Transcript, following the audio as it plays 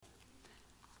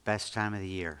Best time of the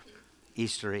year.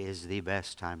 Easter is the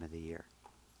best time of the year.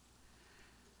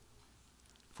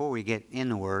 Before we get in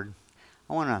the Word,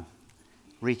 I want to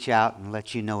reach out and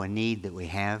let you know a need that we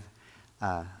have.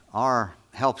 Our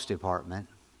helps department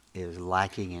is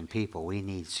lacking in people. We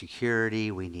need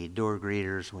security, we need door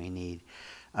greeters, we need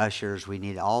ushers, we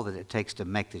need all that it takes to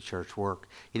make the church work.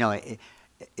 You know,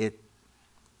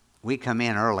 we come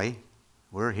in early.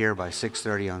 We're here by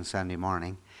 6:30 on Sunday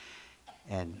morning,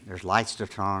 and there's lights to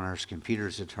turn on, there's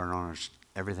computers to turn on,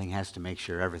 everything has to make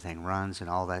sure everything runs and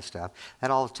all that stuff. That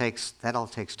all takes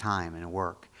time and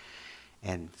work.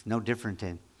 And it's no different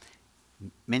than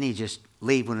many just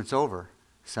leave when it's over.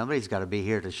 Somebody's got to be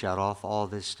here to shut off all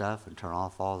this stuff and turn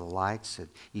off all the lights. And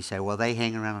you say, well, they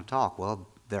hang around and talk. Well,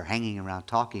 they're hanging around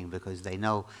talking because they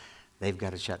know they've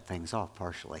got to shut things off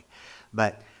partially.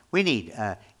 But we need,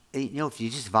 if you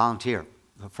just volunteer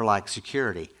for like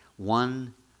security,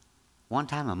 one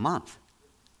time a month,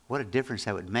 what a difference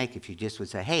that would make if you just would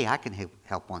say, hey, I can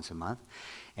help once a month,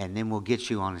 and then we'll get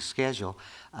you on a schedule.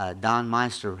 Don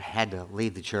Meister had to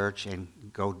leave the church and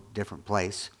go different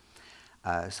place.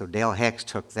 So Dale Hex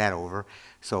took that over.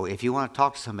 So if you want to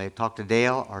talk to somebody, talk to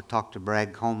Dale or talk to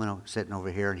Brad Coleman sitting over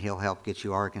here, and he'll help get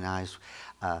you organized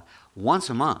once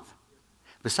a month.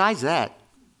 Besides that,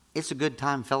 it's a good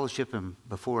time fellowshipping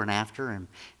before and after, and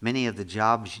many of the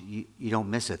jobs, you don't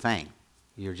miss a thing.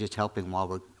 You're just helping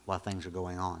while things are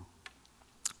going on.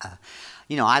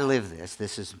 I live this.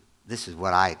 This is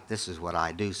what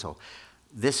I do. So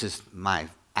this is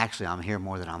actually I'm here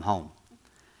more than I'm home.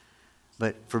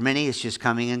 But for many, it's just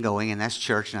coming and going, and that's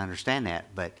church, and I understand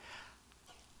that. But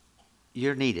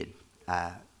you're needed.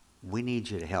 We need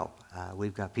you to help.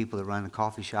 We've got people that run the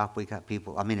coffee shop. We got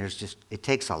people. I mean, it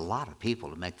takes a lot of people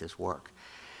to make this work.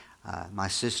 My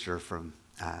sister from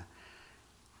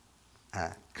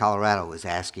Colorado was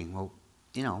asking, well,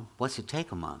 what's it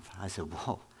take a month? I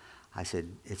said,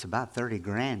 it's about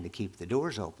 $30,000 to keep the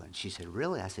doors open. She said,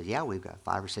 really? I said, yeah, we've got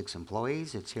 5 or 6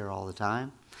 employees. It's here all the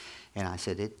time. And I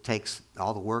said, it takes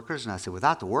all the workers. And I said,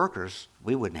 without the workers,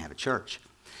 we wouldn't have a church.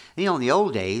 In the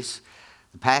old days,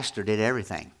 the pastor did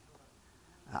everything.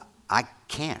 I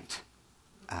can't,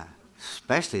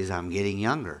 especially as I'm getting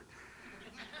younger.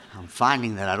 I'm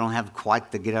finding that I don't have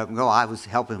quite the get up and go. I was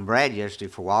helping Brad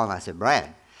yesterday for a while, and I said,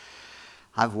 Brad,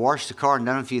 I've washed the car and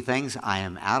done a few things. I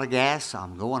am out of gas.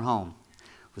 I'm going home.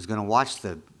 Was going to watch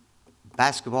the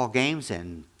basketball games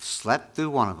and slept through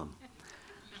one of them.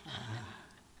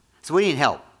 So we need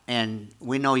help, and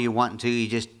we know you're wanting to. You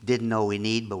just didn't know we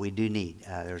need, but we do need.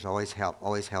 There's always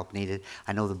help needed.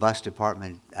 I know the bus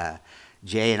department,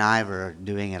 Jay and I are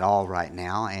doing it all right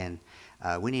now, and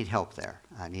we need help there.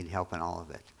 I need help in all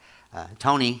of it.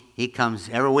 Tony, he comes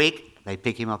every week. They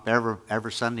pick him up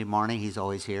every Sunday morning. He's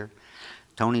always here.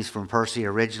 Tony's from Percy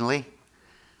originally.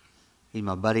 He's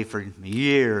my buddy for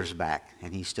years back,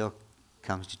 and he still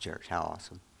comes to church. How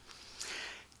awesome.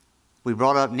 We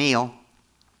brought up Neil.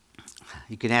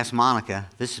 You can ask Monica.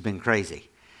 This has been crazy.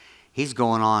 He's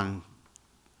going on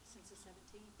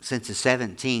since the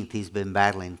 17th. He's been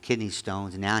battling kidney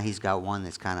stones, and now he's got one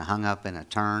that's kind of hung up in a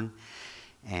turn.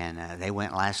 And they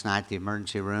went last night to the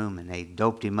emergency room, and they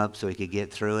doped him up so he could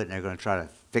get through it, and they're going to try to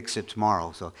fix it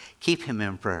tomorrow. So keep him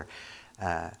in prayer.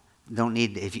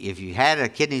 If you had a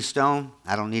kidney stone,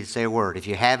 I don't need to say a word. If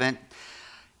you haven't,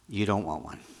 you don't want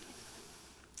one.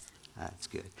 That's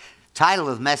good. Title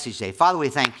of the message today. Father, we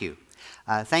thank you.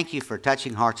 Thank you for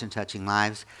touching hearts and touching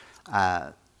lives.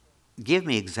 Give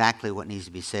me exactly what needs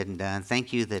to be said and done.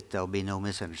 Thank you that there'll be no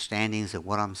misunderstandings of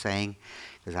what I'm saying,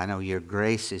 because I know your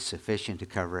grace is sufficient to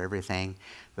cover everything.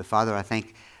 But Father, I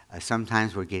think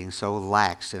sometimes we're getting so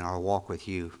lax in our walk with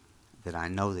you that I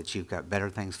know that you've got better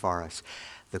things for us.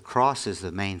 The cross is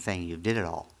the main thing. You did it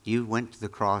all. You went to the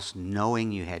cross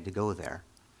knowing you had to go there.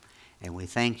 And we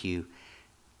thank you.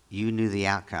 You knew the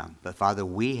outcome. But Father,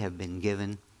 we have been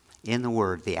given in the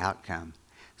Word the outcome.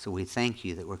 So we thank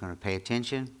you that we're going to pay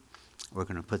attention. We're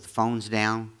going to put the phones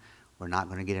down. We're not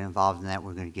going to get involved in that.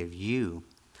 We're going to give you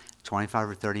 25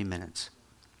 or 30 minutes.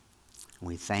 And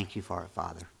we thank you for it,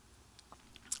 Father.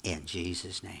 In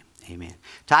Jesus' name, amen.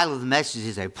 Title of the message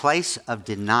is A Place of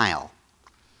Denial.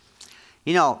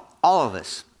 All of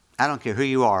us, I don't care who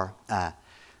you are,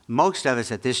 most of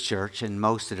us at this church and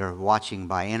most that are watching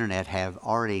by internet have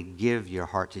already give your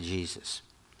heart to Jesus.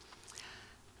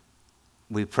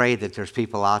 We pray that there's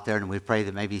people out there, and we pray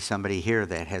that maybe somebody here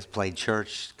that has played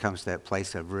church comes to that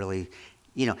place of really,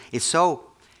 it's so,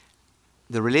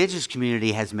 the religious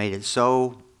community has made it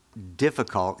so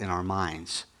difficult in our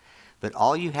minds. But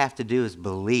all you have to do is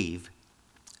believe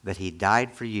that he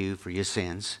died for you, for your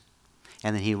sins,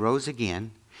 and that he rose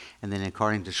again, And then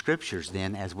according to Scriptures,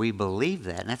 then, as we believe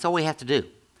that, and that's all we have to do.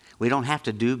 We don't have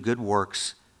to do good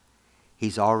works.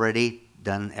 He's already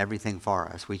done everything for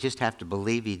us. We just have to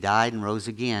believe He died and rose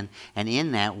again. And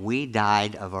in that, we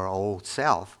died of our old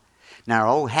self. Now, our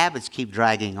old habits keep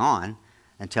dragging on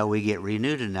until we get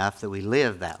renewed enough that we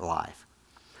live that life.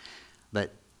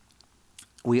 But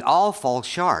we all fall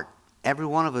short. Every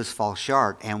one of us falls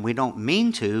short, and we don't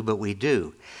mean to, but we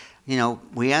do. You know,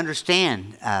 we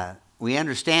understand that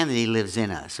He lives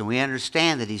in us, and we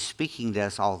understand that He's speaking to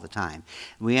us all the time.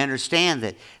 We understand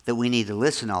that we need to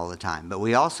listen all the time, but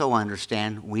we also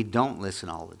understand we don't listen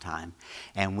all the time,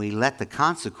 and we let the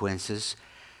consequences.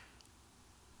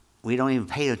 We don't even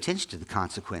pay attention to the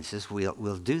consequences.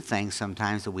 We'll do things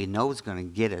sometimes that we know is going to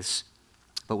get us,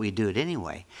 but we do it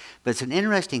anyway. But it's an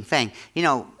interesting thing. You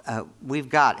know, we've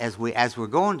got, as we're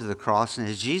going to the cross, and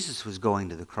as Jesus was going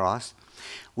to the cross,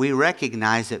 we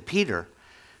recognize that Peter,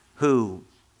 who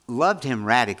loved Him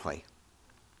radically,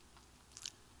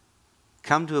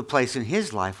 come to a place in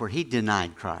his life where he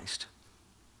denied Christ.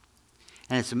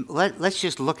 And let's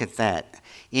just look at that.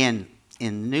 In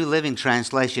New Living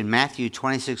Translation, Matthew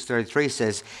 26:33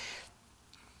 says,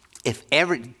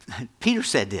 Peter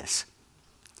said this.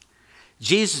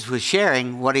 Jesus was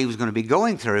sharing what he was going to be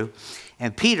going through,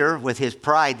 and Peter, with his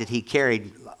pride that he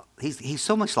carried, he's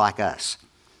so much like us.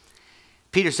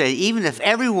 Peter said, even if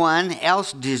everyone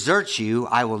else deserts you,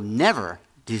 I will never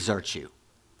desert you.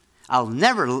 I'll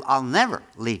never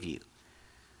leave you.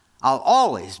 I'll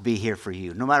always be here for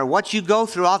you. No matter what you go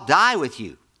through, I'll die with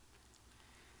you.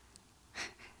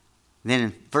 Then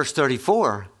in verse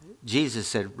 34, Jesus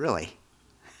said, really?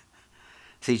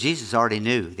 See, Jesus already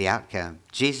knew the outcome.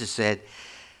 Jesus said,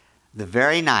 the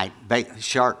very night,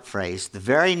 short phrase, that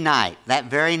very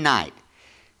night,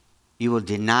 you will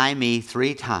deny me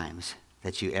 3 times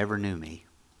that you ever knew me.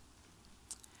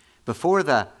 Before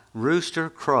the rooster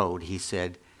crowed, he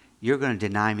said, you're going to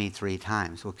deny me 3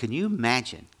 times. Well, can you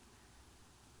imagine?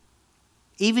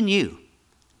 Even you,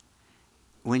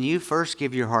 when you first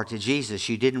give your heart to Jesus,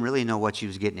 you didn't really know what you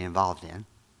was getting involved in.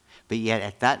 But yet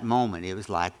at that moment, it was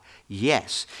like,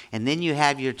 yes. And then you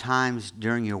have your times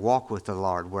during your walk with the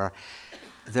Lord where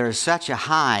there's such a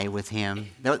high with Him.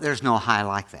 There's no high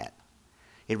like that.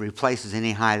 It replaces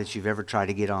any high that you've ever tried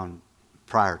to get on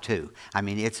prior to. I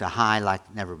mean, it's a high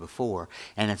like never before.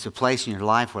 And it's a place in your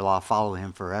life where I'll follow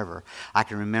Him forever. I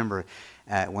can remember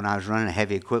when I was running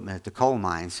heavy equipment at the coal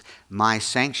mines, my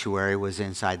sanctuary was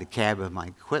inside the cab of my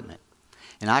equipment.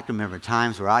 And I can remember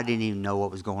times where I didn't even know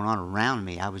what was going on around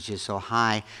me. I was just so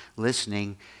high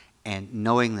listening and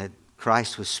knowing that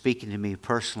Christ was speaking to me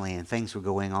personally and things were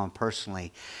going on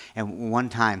personally. And one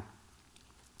time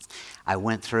I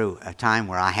went through a time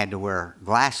where I had to wear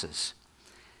glasses.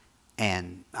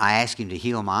 And I asked Him to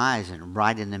heal my eyes, and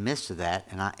right in the midst of that,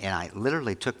 and I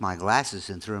literally took my glasses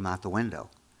and threw them out the window.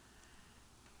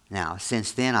 Now,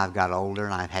 since then, I've got older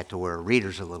and I've had to wear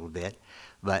readers a little bit,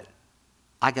 but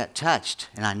I got touched,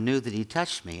 and I knew that He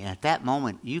touched me. And at that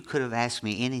moment, you could have asked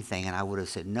me anything, and I would have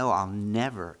said, no, I'll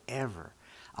never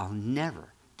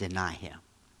deny Him.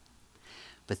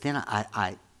 But then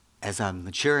as I'm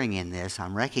maturing in this,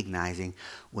 I'm recognizing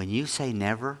when you say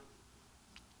never,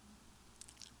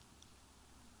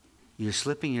 you're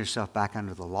slipping yourself back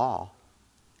under the law.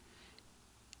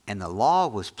 And the law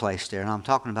was placed there, and I'm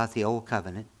talking about the Old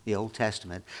Covenant, the Old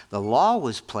Testament. The law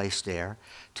was placed there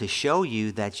to show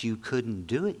you that you couldn't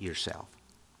do it yourself.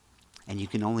 And you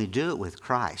can only do it with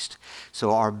Christ.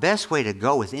 So our best way to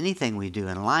go with anything we do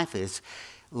in life is,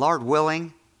 Lord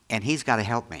willing, and He's got to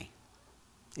help me.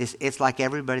 It's like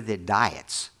everybody that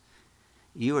diets.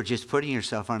 You are just putting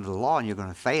yourself under the law, and you're going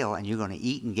to fail, and you're going to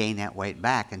eat and gain that weight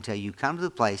back until you come to the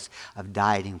place of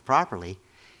dieting properly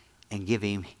and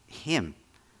giving Him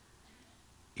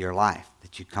your life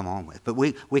that you come on with. But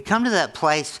we come to that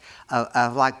place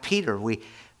of like Peter, we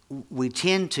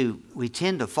tend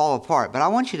to fall apart. But I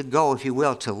want you to go, if you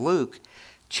will, to Luke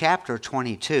chapter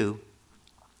 22.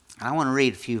 I want to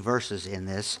read a few verses in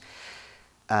this.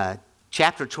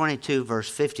 Chapter 22, verse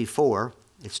 54.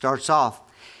 It starts off.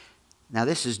 Now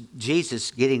this is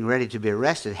Jesus getting ready to be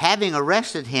arrested. Having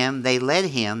arrested Him, they led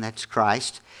Him, that's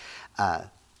Christ,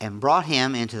 and brought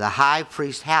Him into the high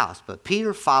priest's house. But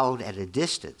Peter followed at a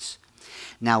distance.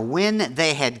 Now when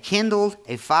they had kindled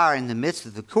a fire in the midst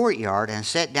of the courtyard and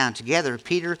sat down together,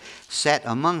 Peter sat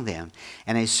among them.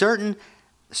 And a certain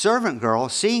servant girl,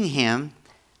 seeing him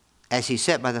as he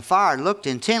sat by the fire, looked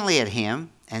intently at him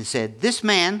and said, this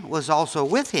man was also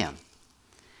with him.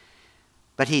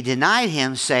 But he denied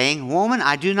him, saying, woman,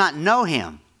 I do not know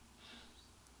him.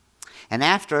 And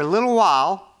after a little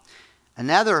while,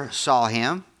 another saw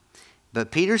him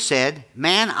But Peter said,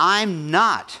 man, I am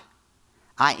not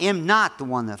the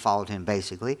one that followed him,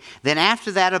 basically. Then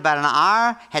after that, about an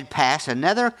hour had passed,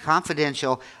 another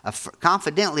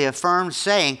confidently affirmed,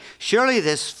 saying, surely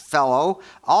this fellow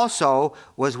also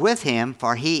was with him,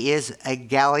 for he is a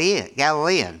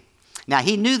Galilean. Now,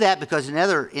 he knew that because in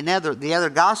the other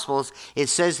Gospels, it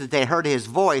says that they heard his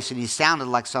voice and he sounded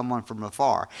like someone from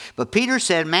afar. But Peter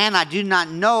said, man, I do not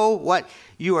know what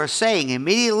you are saying.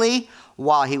 Immediately,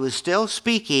 while he was still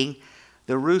speaking,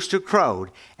 the rooster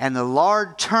crowed, and the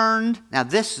Lord turned. Now,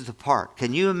 this is the part.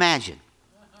 Can you imagine?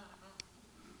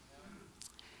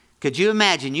 Could you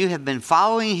imagine? You have been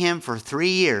following him for 3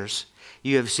 years.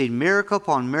 You have seen miracle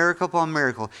upon miracle upon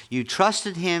miracle. You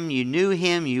trusted him. You knew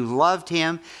him. You loved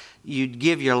him. You'd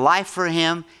give your life for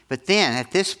him. But then,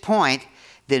 at this point,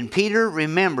 then Peter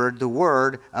remembered the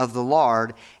word of the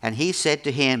Lord, and he said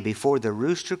to him, before the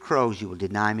rooster crows, you will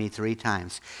deny me 3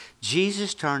 times.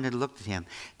 Jesus turned and looked at him.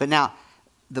 But now,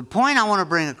 the point I want to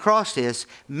bring across is,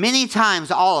 many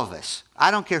times, all of us,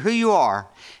 I don't care who you are,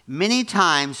 many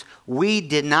times we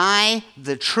deny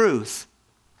the truth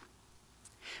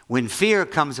when fear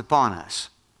comes upon us.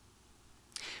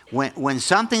 When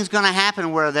something's going to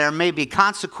happen where there may be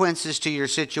consequences to your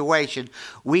situation,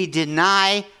 we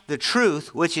deny the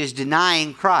truth, which is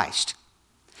denying Christ.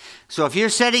 So if you're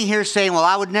sitting here saying, well,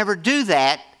 I would never do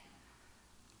that,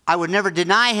 I would never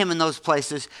deny him in those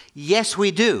places, yes,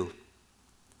 we do.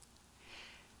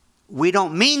 We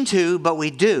don't mean to, but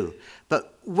we do.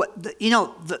 But,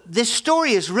 this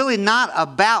story is really not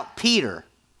about Peter.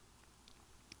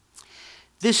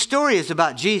 This story is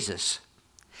about Jesus.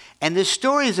 And this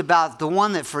story is about the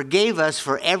one that forgave us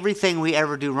for everything we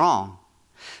ever do wrong.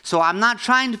 So I'm not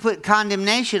trying to put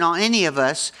condemnation on any of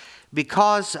us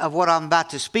because of what I'm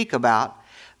about to speak about.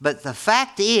 But the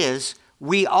fact is,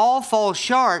 we all fall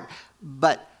short.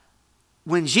 But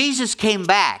when Jesus came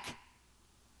back,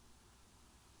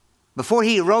 before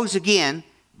he rose again,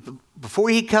 before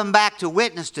he come back to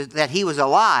witness that he was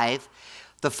alive,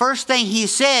 the first thing he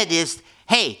said is,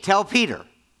 hey, tell Peter.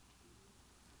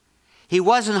 He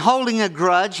wasn't holding a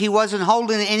grudge. He wasn't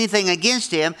holding anything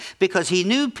against him because he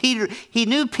knew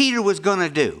Peter was going to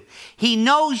do. He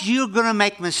knows you're going to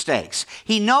make mistakes.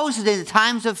 He knows that in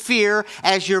times of fear,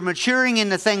 as you're maturing in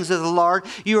the things of the Lord,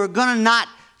 you are going to not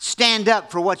stand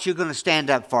up for what you're going to stand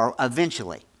up for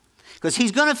eventually. Because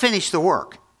he's going to finish the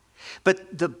work.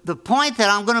 But the point that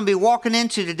I'm going to be walking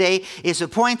into today is a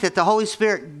point that the Holy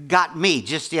Spirit got me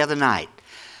just the other night.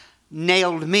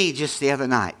 Nailed me just the other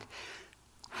night.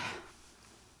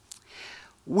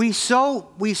 We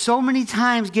so many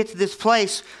times get to this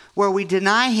place where we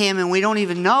deny him and we don't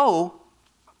even know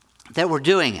that we're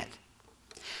doing it.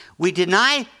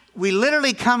 We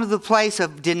literally come to the place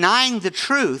of denying the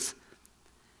truth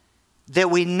that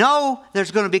we know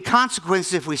there's going to be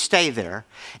consequences if we stay there.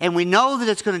 And we know that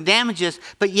it's going to damage us,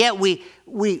 but yet we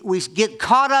get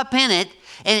caught up in it.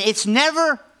 And it's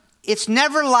never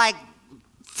like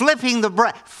flipping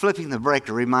the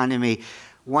breaker. Reminded me,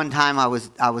 one time I was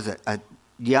a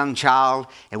young child,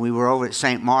 and we were over at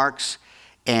St. Mark's,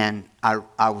 and I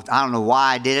don't know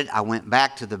why I did it. I went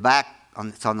back to the back,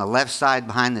 it's on the left side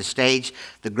behind the stage,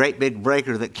 the great big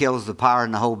breaker that kills the power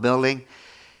in the whole building.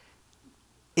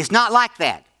 It's not like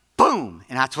that. Boom!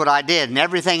 And that's what I did, and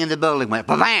everything in the building went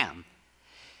ba-bam.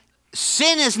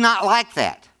 Sin is not like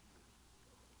that.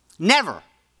 Never.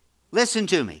 Listen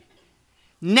to me.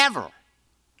 Never.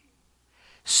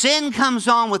 Sin comes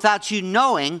on without you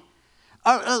knowing.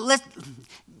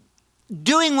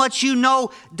 Doing what you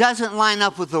know doesn't line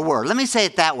up with the word. Let me say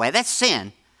it that way. That's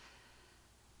sin.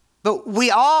 But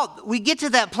we get to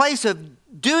that place of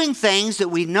doing things that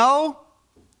we know.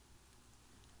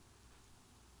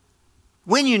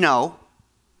 When you know,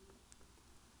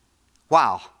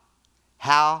 wow,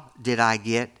 how did I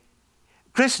get?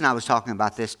 Chris and I was talking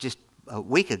about this just a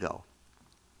week ago.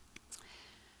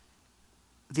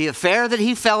 The affair that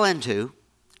he fell into,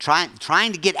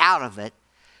 trying to get out of it,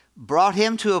 brought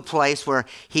him to a place where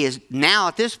he is now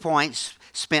at this point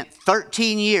spent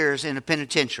 13 years in a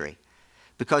penitentiary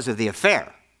because of the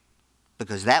affair.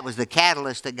 Because that was the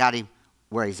catalyst that got him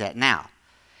where he's at now.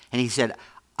 And he said,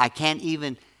 I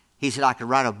could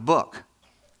write a book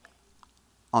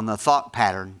on the thought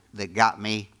pattern that got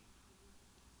me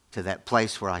to that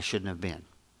place where I shouldn't have been.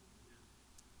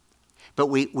 But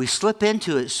we slip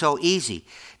into it so easy.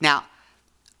 Now,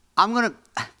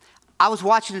 I was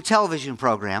watching a television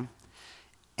program,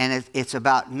 and it's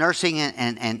about nursing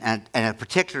and a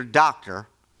particular doctor.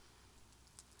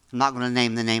 I'm not going to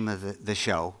name the name of the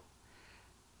show.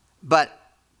 But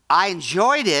I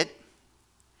enjoyed it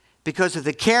because of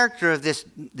the character of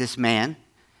this man.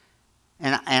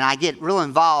 And I get real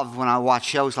involved when I watch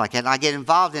shows like that. And I get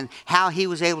involved in how he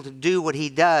was able to do what he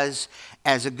does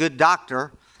as a good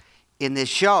doctor in this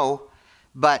show.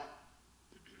 But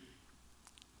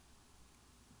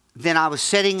then I was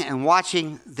sitting and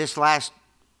watching this last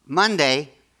Monday,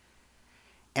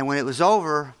 and when it was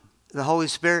over, the Holy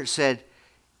Spirit said,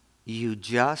 "You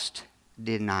just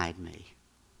denied me."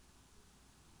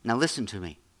 Now listen to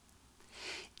me.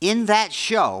 In that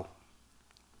show,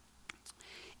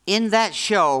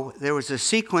 there was a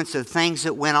sequence of things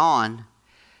that went on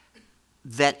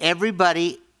that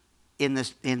everybody in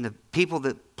the people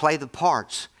that play the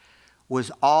parts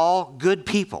was all good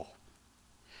people,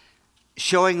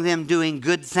 showing them doing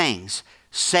good things,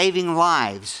 saving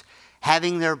lives,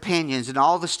 having their opinions, and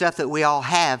all the stuff that we all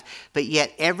have, but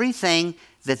yet everything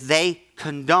that they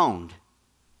condoned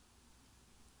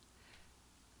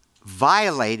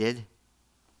violated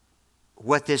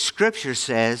what this scripture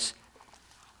says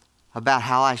about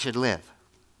how I should live.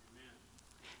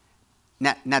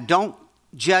 Now don't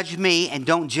judge me and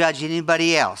don't judge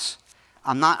anybody else.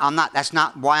 That's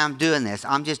not why I'm doing this.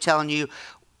 I'm just telling you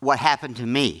what happened to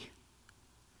me.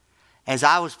 As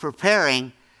I was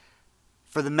preparing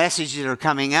for the messages that are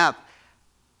coming up,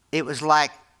 it was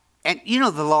like, and you know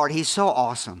the Lord, He's so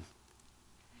awesome.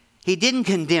 He didn't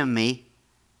condemn me.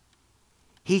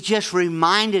 He just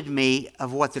reminded me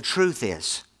of what the truth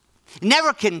is. He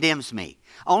never condemns me.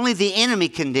 Only the enemy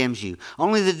condemns you.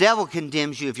 Only the devil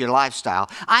condemns you of your lifestyle.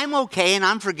 I'm okay and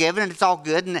I'm forgiven and it's all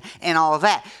good and all of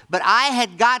that. But I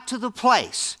had got to the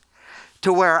place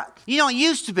to where, it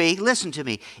used to be, listen to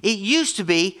me, it used to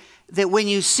be that when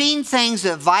you seen things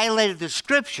that violated the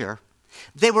scripture,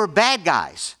 they were bad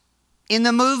guys. In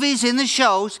the movies, in the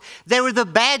shows, they were the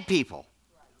bad people.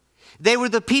 They were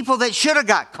the people that should have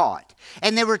got caught.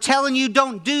 And they were telling you,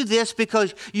 don't do this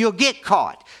because you'll get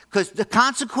caught. Because the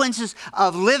consequences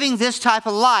of living this type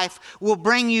of life will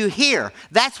bring you here.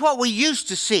 That's what we used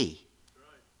to see.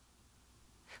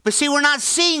 But see, we're not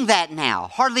seeing that now.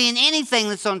 Hardly in anything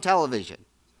that's on television.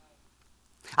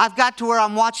 I've got to where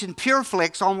I'm watching Pure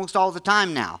Flix almost all the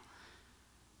time now.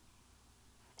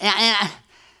 And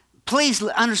please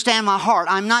understand my heart.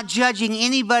 I'm not judging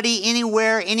anybody,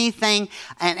 anywhere, anything.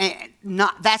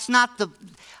 That's not the...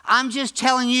 I'm just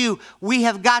telling you, we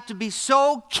have got to be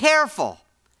so careful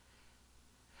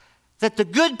that the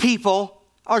good people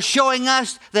are showing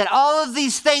us that all of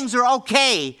these things are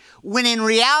okay, when in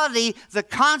reality, the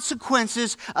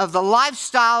consequences of the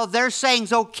lifestyle they're saying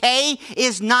is okay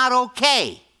is not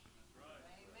okay.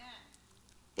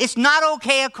 It's not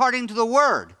okay according to the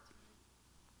Word.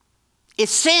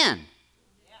 It's sin.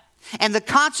 And the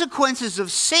consequences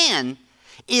of sin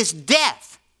is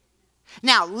death.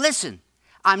 Now, listen.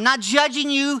 I'm not judging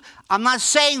you. I'm not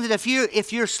saying that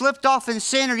if you're slipped off in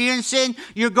sin or you're in sin,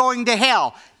 you're going to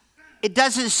hell. It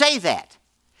doesn't say that.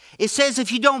 It says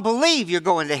if you don't believe, you're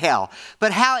going to hell.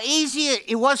 But how easy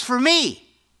it was for me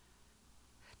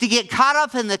to get caught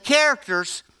up in the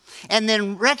characters and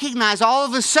then recognize all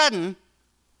of a sudden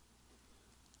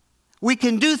we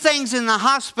can do things in the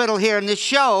hospital here in this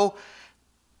show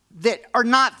that are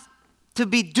not to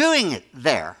be doing it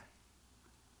there.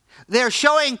 They're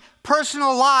showing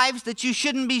personal lives that you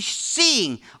shouldn't be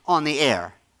seeing on the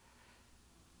air.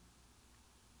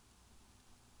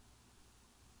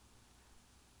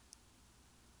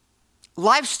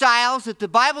 Lifestyles that the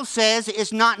Bible says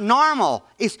is not normal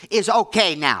is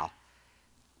okay now.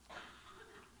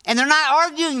 And they're not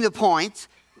arguing the point.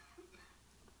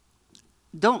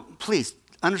 Please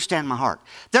understand my heart.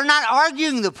 They're not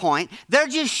arguing the point. They're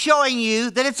just showing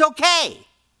you that it's okay.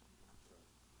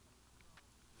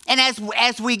 And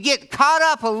as we get caught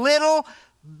up a little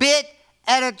bit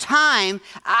at a time,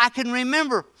 I can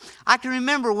remember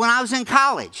when I was in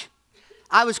college.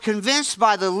 I was convinced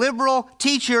by the liberal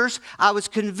teachers, I was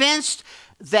convinced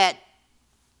that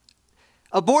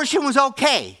abortion was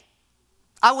okay.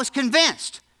 I was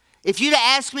convinced. If you'd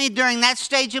asked me during that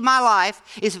stage of my life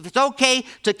if it's okay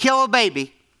to kill a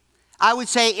baby, I would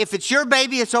say if it's your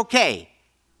baby, it's okay.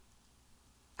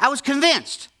 I was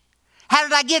convinced. How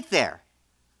did I get there?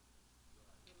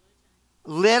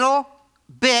 Little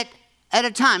bit at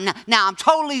a time. Now I'm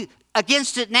totally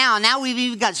against it now. Now we've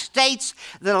even got states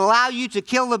that allow you to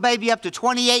kill the baby up to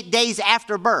 28 days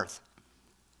after birth.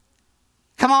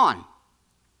 Come on.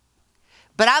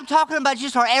 But I'm talking about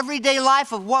just our everyday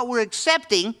life of what we're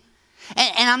accepting.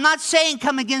 And I'm not saying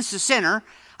come against the sinner.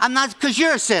 I'm not, because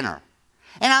you're a sinner.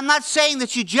 And I'm not saying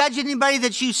that you judge anybody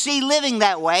that you see living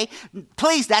that way.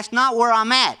 Please, that's not where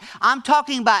I'm at. I'm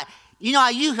talking about,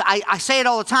 I say it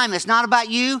all the time. It's not about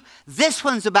you. This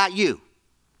one's about you.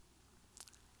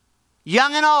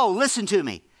 Young and old, listen to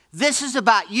me. This is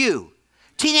about you.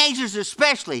 teenagers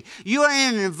especially, you are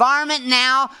in an environment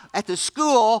now at the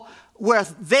school where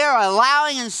they're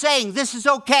allowing and saying this is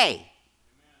okay.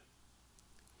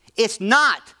 It's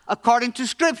not according to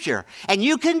Scripture. And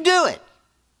you can do it.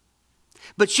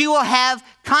 But you will have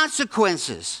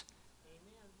consequences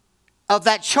of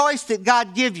that choice that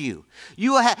God give you.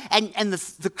 You will have, and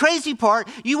the crazy part,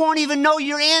 you won't even know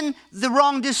you're in the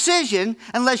wrong decision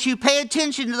unless you pay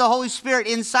attention to the Holy Spirit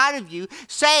inside of you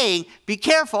saying, be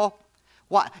careful.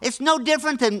 It's no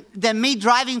different than me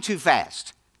driving too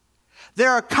fast.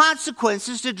 There are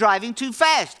consequences to driving too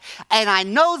fast. And I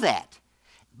know that,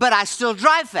 but I still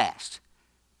drive fast.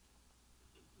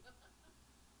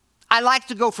 I like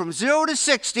to go from 0 to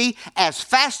 60 as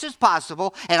fast as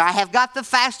possible, and I have got the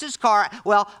fastest car,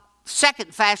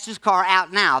 second fastest car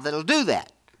out now that'll do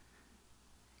that.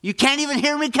 You can't even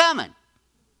hear me coming.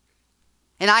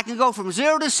 And I can go from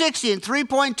 0 to 60 in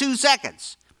 3.2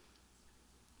 seconds.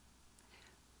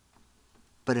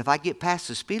 But if I get past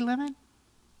the speed limit,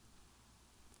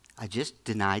 I just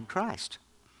denied Christ.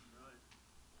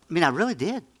 I mean, I really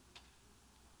did.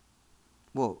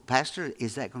 Well, Pastor,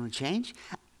 is that going to change?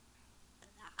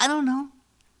 I don't know.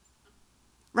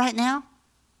 Right now,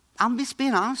 I'm just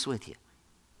being honest with you.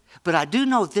 But I do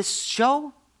know this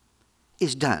show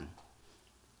is done.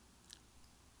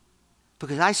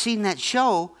 Because I seen that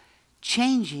show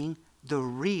changing the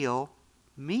real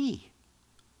me.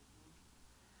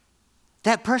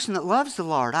 That person that loves the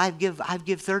Lord, I've give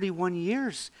 31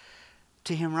 years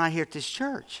to him right here at this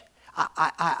church.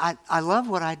 I love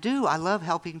what I do. I love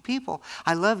helping people.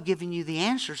 I love giving you the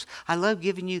answers. I love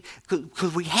giving you,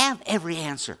 because we have every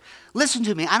answer. Listen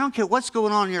to me. I don't care what's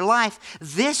going on in your life.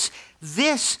 This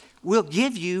will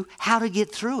give you how to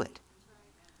get through it.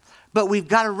 But we've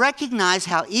got to recognize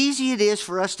how easy it is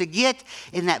for us to get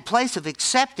in that place of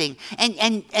accepting.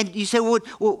 And you say, well,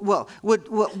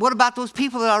 what about those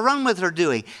people that I run with are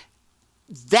doing?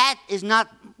 That is not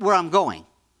where I'm going.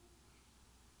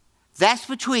 That's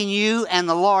between you and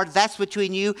the Lord. That's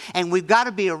between you, and we've got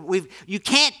to be. You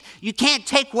can't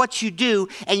take what you do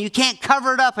and you can't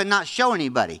cover it up and not show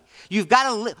anybody. You've got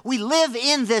to. We live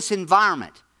in this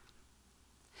environment.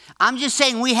 I'm just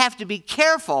saying we have to be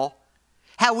careful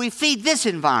how we feed this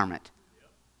environment.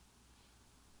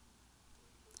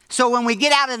 So when we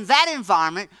get out in that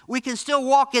environment, we can still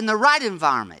walk in the right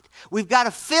environment. We've got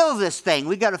to fill this thing.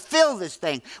 We've got to fill this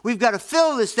thing. We've got to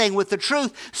fill this thing with the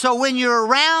truth. So when you're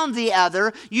around the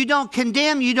other, you don't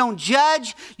condemn, you don't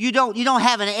judge, you don't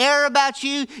have an air about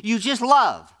you. You just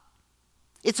love.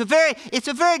 It's a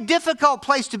very difficult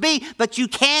place to be, but you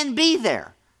can be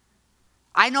there.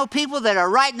 I know people that are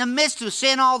right in the midst of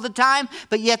sin all the time,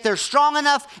 but yet they're strong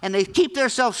enough and they keep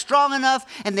themselves strong enough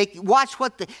and they watch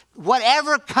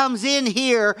whatever comes in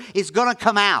here is going to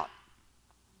come out.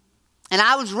 And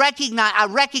I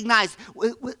recognized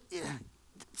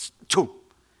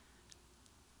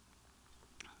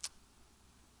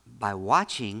by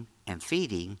watching and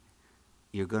feeding,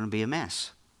 you're going to be a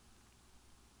mess.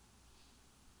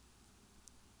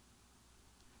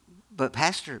 But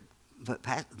Pastor,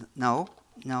 no.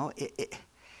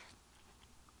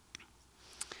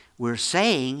 We're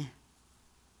saying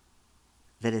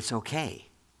that it's okay.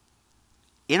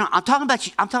 You know, I'm talking about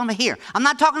here. I'm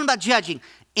not talking about judging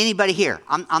anybody here.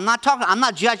 I'm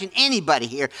not judging anybody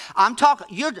here. I'm talking.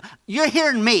 You're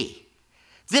hearing me.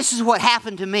 This is what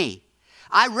happened to me.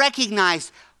 I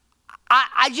recognized.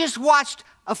 I just watched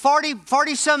a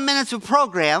 40-some minutes of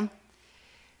program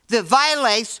that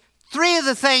violates 3 of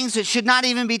the things that should not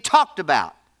even be talked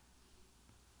about.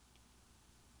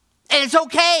 And it's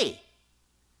okay.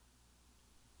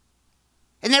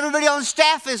 And everybody on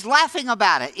staff is laughing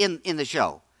about it in the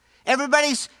show.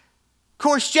 Everybody's, of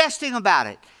course, jesting about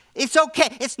it. It's okay.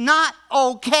 It's not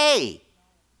okay.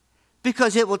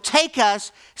 Because it will take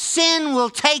us, sin will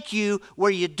take you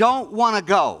where you don't want to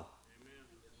go.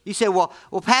 You say, well,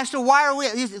 Pastor, why are we,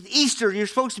 Easter, you're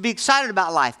supposed to be excited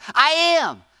about life. I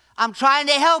am. I'm trying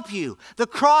to help you. The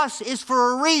cross is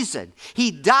for a reason.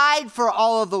 He died for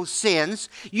all of those sins.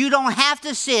 You don't have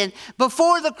to sin.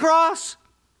 Before the cross,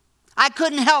 I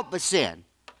couldn't help but sin.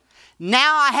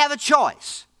 Now I have a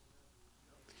choice.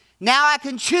 Now I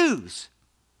can choose.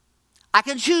 I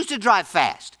can choose to drive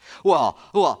fast. Or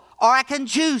I can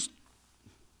choose.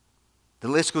 The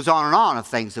list goes on and on of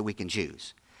things that we can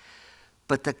choose.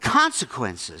 But the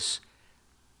consequences,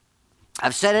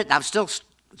 I've said it, and I'm still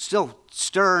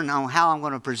stirring on how I'm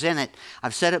going to present it.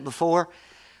 I've said it before.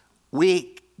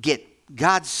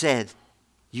 God said,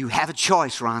 you have a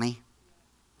choice, Ronnie.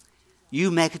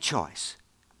 You make a choice.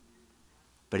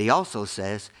 But he also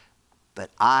says, but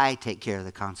I take care of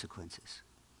the consequences.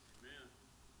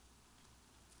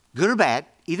 Good or bad,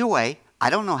 either way, I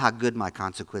don't know how good my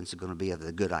consequence is going to be of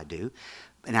the good I do.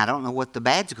 And I don't know what the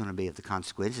bad's going to be of the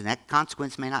consequence. And that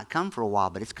consequence may not come for a while,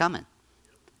 but it's coming.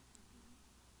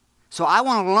 So I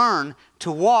want to learn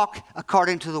to walk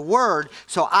according to the Word.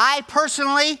 So I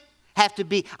personally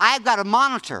I've got to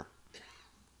monitor.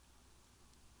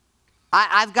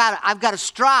 I've got to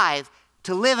strive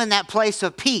to live in that place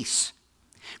of peace.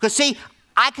 Because see,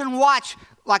 I can watch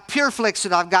like Pure Flix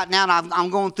that I've got now, and I'm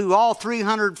going through all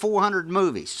 300, 400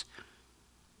 movies.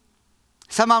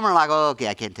 Some of them are like, oh, okay,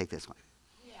 I can't take this one.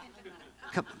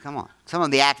 Come on. Some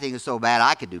of the acting is so bad,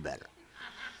 I could do better.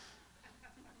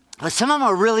 But some of them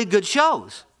are really good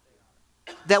shows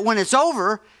that when it's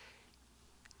over,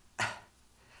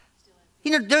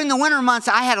 you know, during the winter months,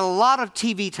 I had a lot of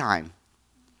TV time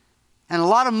and a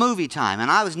lot of movie time.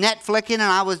 And I was Netflixing and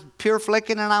I was Pure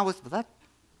Flicking and I was...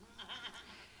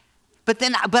 But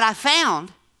I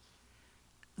found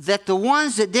that the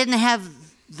ones that didn't have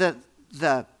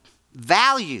the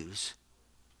values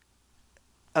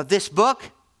of this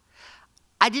book,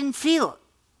 I didn't feel it.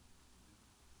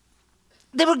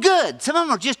 They were good. Some of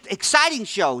them are just exciting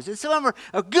shows, and some of them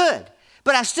are good.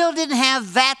 But I still didn't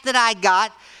have that I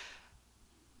got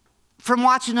from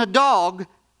watching a dog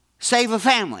save a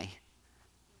family.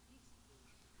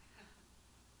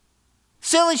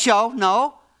 Silly show,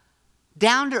 no.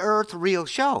 Down-to-earth, real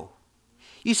show.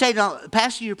 You say, no,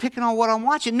 Pastor, you're picking on what I'm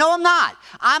watching. No, I'm not.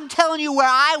 I'm telling you where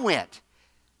I went.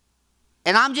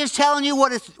 And I'm just telling you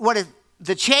what is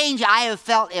the change I have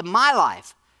felt in my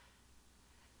life.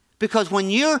 Because when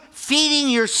you're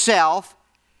feeding yourself,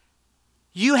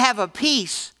 you have a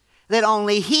peace that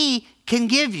only He can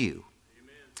give you.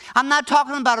 Amen. I'm not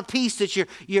talking about a peace that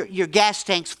your gas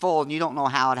tank's full and you don't know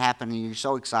how it happened and you're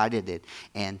so excited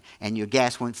and your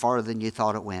gas went farther than you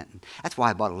thought it went. And that's why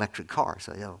I bought an electric car.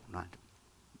 So,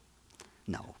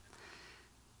 no.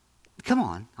 Come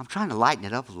on. I'm trying to lighten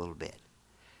it up a little bit.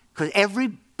 Because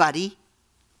everybody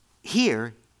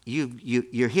here,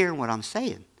 you're hearing what I'm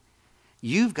saying.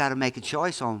 You've got to make a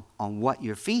choice on what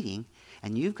you're feeding,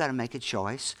 and you've got to make a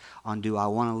choice on, do I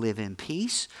want to live in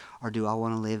peace or do I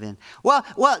want to live in... Well,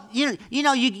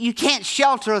 you can't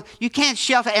shelter,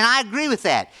 and I agree with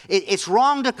that. It's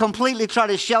wrong to completely try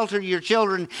to shelter your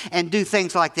children and do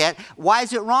things like that. Why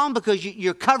is it wrong? Because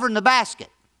you're covering the basket.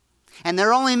 And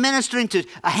they're only ministering to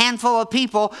a handful of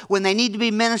people when they need to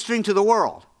be ministering to the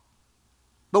world.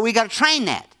 But we got to train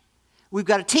that. We've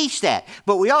got to teach that.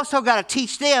 But we also got to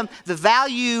teach them the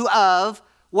value of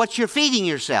what you're feeding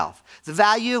yourself, the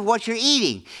value of what you're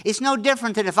eating. It's no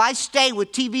different than if I stay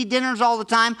with TV dinners all the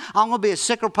time, I'm going to be a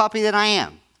sicker puppy than I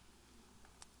am.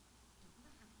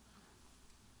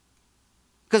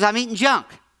 Because I'm eating junk.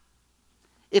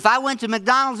 If I went to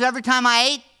McDonald's every time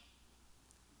I ate,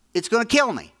 it's going to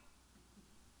kill me.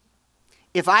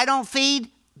 If I don't feed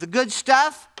the good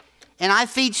stuff, and I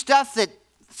feed stuff that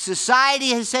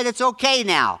society has said it's okay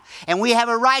now, and we have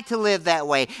a right to live that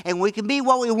way, and we can be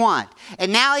what we want.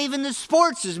 And now even the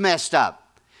sports is messed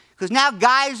up. Because now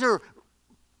guys are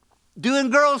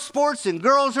doing girls' sports, and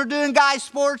girls are doing guys'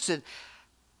 sports. And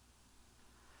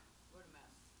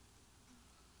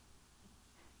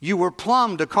you were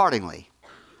plumbed accordingly.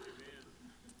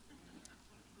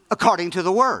 According to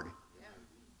the Word.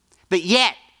 But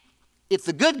yet, if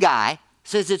the good guy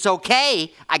says it's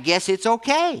okay, I guess it's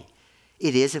okay.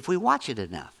 It is if we watch it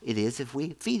enough. It is if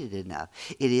we feed it enough.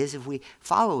 It is if we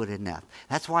follow it enough.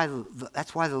 That's why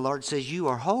the Lord says you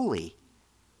are holy.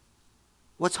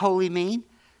 What's holy mean?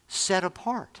 Set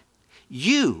apart.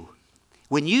 You,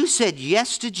 when you said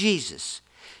yes to Jesus,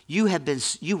 you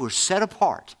were set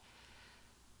apart.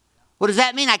 What does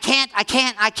that mean? I can't.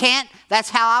 That's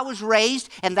how I was raised,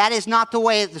 and that is not the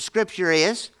way the Scripture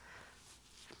is.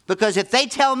 Because if they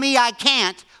tell me I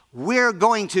can't, we're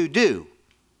going to do.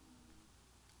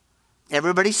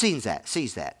 Everybody sees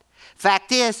that.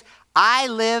 Fact is, I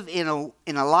live in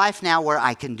a life now where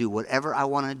I can do whatever I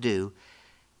want to do.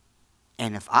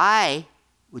 And if I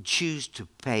would choose to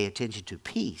pay attention to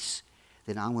peace,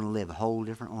 then I'm going to live a whole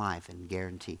different life and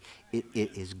guarantee it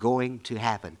is going to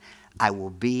happen. I will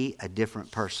be a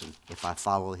different person if I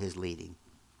follow His leading.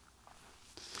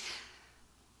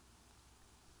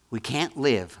 We can't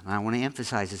live, and I want to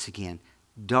emphasize this again,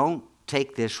 don't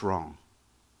take this wrong.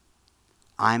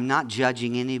 I'm not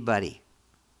judging anybody.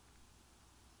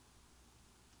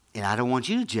 And I don't want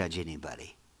you to judge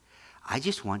anybody. I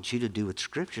just want you to do what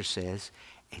Scripture says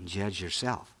and judge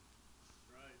yourself.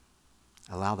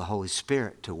 Right. Allow the Holy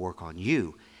Spirit to work on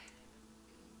you.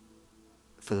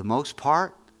 For the most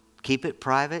part, keep it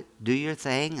private, do your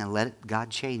thing, and let God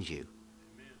change you.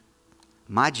 Amen.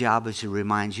 My job is to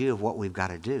remind you of what we've got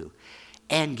to do.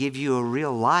 and give you a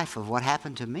real life of what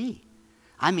happened to me.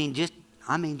 I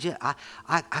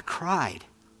cried.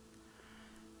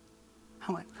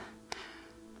 I went,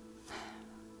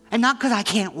 and not because I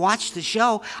can't watch the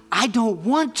show. I don't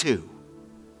want to.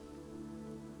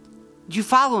 You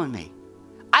following me?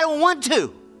 I don't want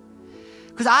to.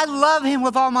 Because I love him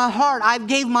with all my heart. I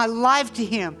gave my life to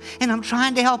him. And I'm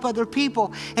trying to help other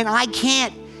people. And I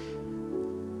can't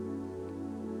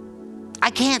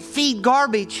feed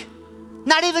garbage.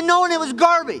 Not even knowing it was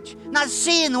garbage. Not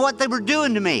seeing what they were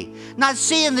doing to me. Not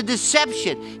seeing the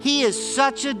deception. He is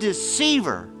such a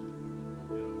deceiver.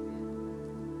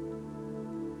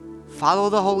 Follow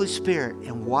the Holy Spirit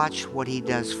and watch what he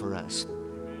does for us.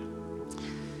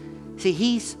 See,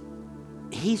 he's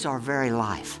our very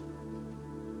life.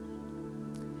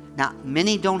 Now,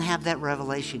 many don't have that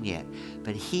revelation yet,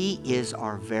 but he is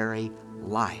our very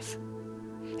life.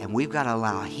 And we've got to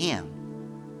allow him.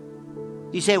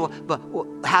 You say, well,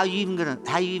 how are you even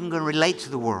gonna relate to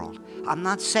the world? I'm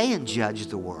not saying judge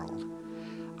the world.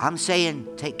 I'm saying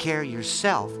take care of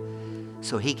yourself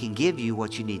so he can give you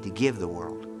what you need to give the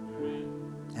world.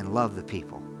 And love the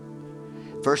people.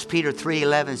 1 Peter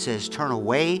 3:11 says, turn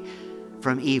away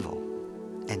from evil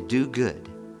and do good.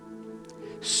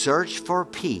 Search for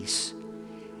peace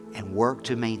and work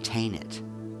to maintain it.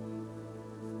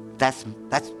 That's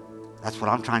what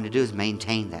I'm trying to do, is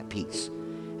maintain that peace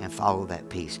and follow that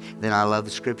peace. Then I love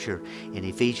the scripture in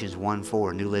Ephesians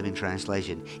 1:4, New Living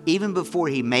Translation. Even before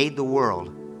he made the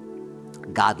world,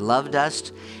 God loved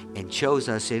us and chose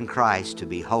us in Christ to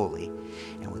be holy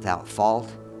and without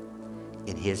fault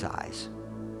in his eyes.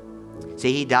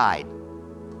 See, he died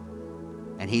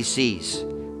and he sees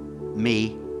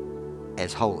me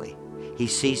as holy. He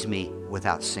sees me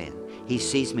without sin. He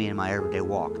sees me in my everyday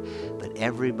walk. But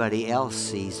everybody else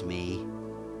sees me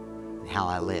in how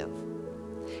I live.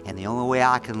 And the only way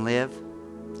I can live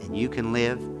and you can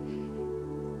live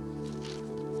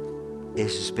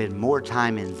is to spend more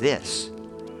time in this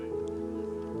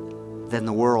than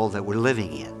the world that we're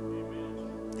living in.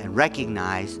 And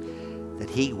recognize that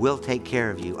he will take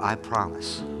care of you, I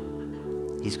promise.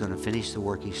 He's going to finish the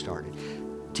work he started.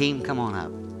 Team, come on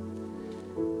up.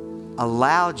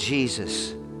 Allow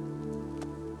Jesus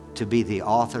to be the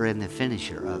author and the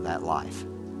finisher of that life.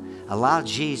 Allow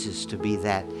Jesus to be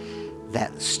that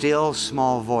still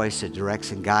small voice that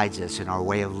directs and guides us in our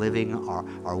way of living,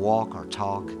 our walk, our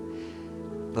talk.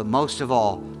 But most of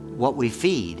all, what we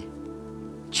feed,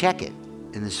 check it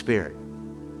in the Spirit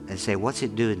and say, what's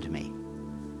it doing to me?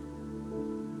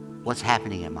 What's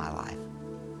happening in my life?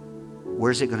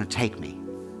 Where's it going to take me?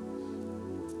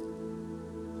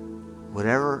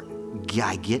 Whatever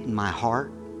I get in my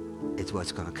heart, it's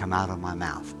what's going to come out of my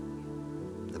mouth.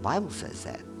 The Bible says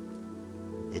that.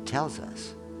 It tells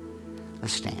us.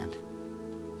 Let's stand.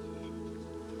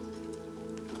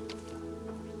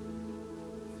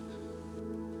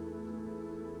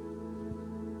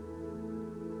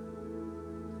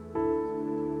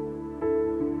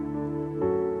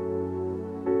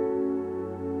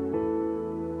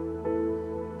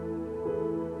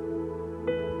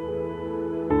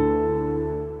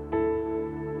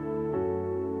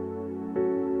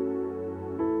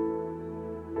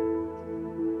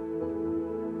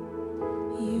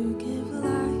 You give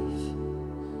life,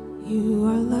 you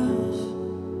are love,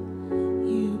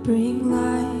 you bring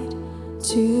light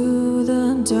to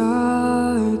the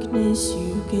darkness,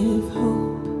 you give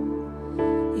hope,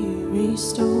 you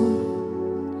restore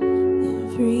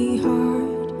every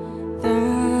heart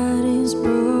that is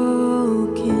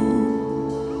broken.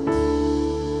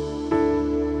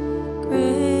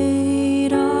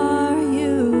 Great are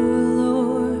you,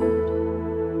 Lord.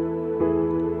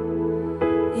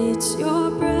 It's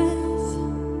your breath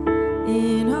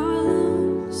in our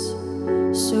lungs,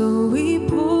 so we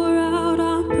pour out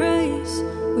our praise.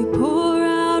 We pour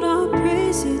out our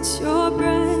praise. It's your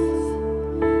breath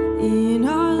in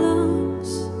our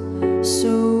lungs,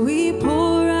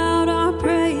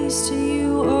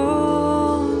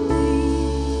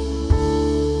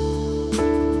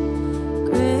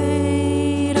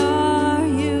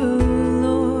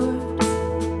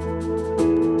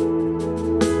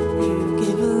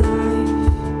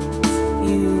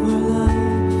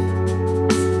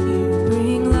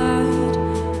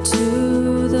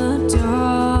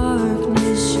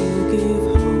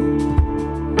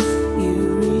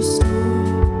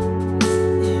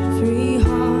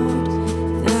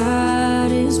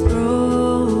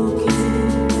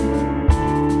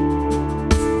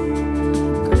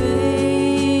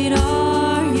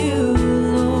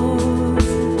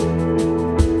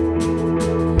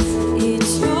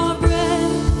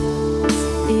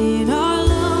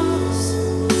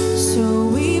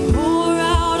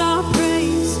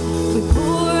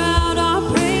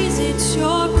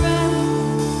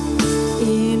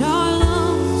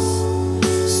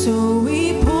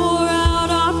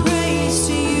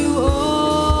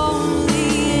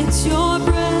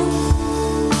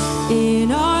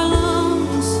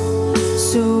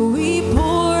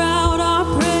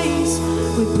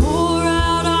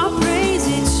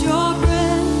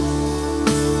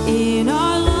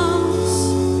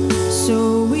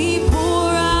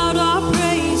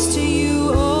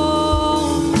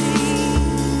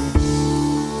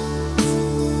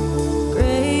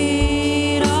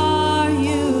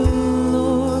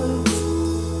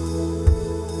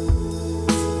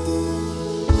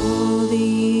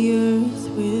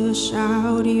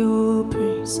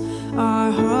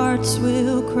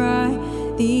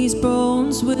 these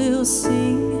bones will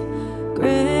sing.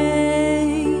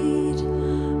 Great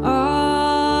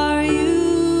are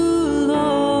you,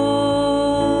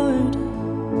 Lord.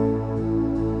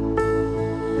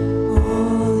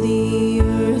 All the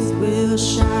earth will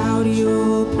shout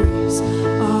your praise.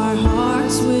 Our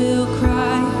hearts will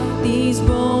cry. These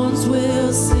bones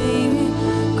will sing.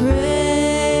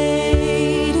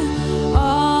 Great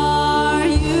are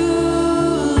you,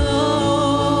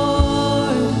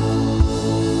 Lord.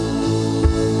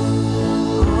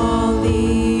 All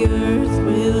the earth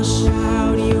will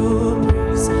shout your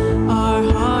praise. Our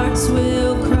hearts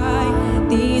will cry.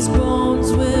 These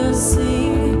bones will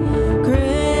sing.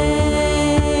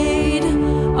 Great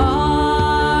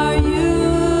are you,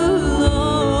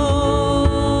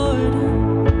 Lord.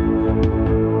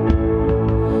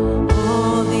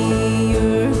 All the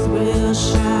earth will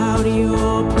shout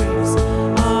your praise.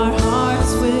 Our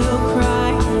hearts will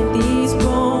cry. These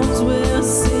bones will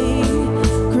sing.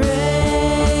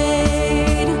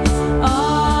 Great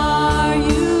are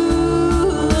you,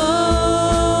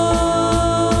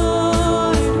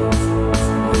 Lord.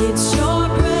 It's your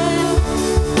breath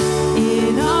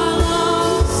in our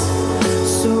lungs,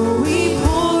 so we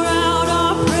pour out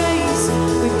our praise.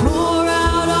 We pour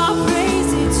out our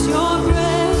praise. It's your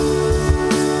breath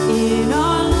in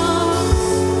our lungs,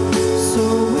 so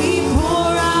we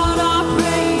pour out our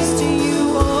praise to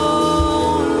you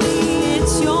only.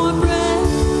 It's your breath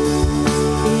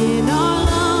in our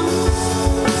lungs,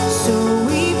 so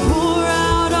we pour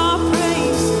out our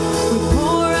praise. We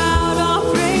pour out our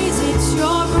praise. It's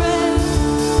your breath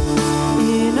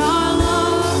in our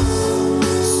lungs,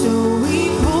 so we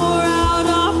pour out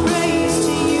our praise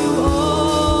to you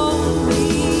only.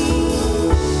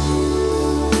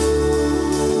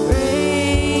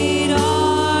 Great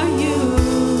are you,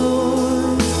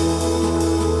 Lord.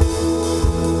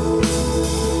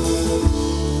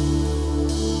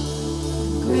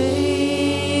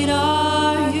 Great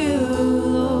are you,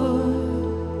 Lord.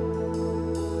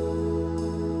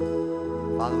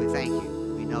 Father, we thank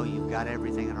you. We know you've got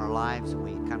everything in our lives, and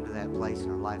we come to that place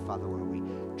in our life, Father, where we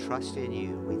trust in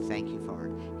you. We thank you for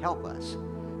it. Help us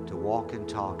to walk and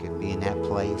talk and be in that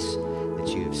place that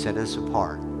you have set us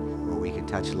apart, where we can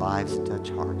touch lives and touch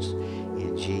hearts.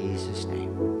 In Jesus'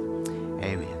 name,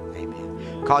 amen.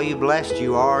 Amen. Call you blessed.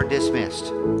 You are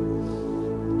dismissed.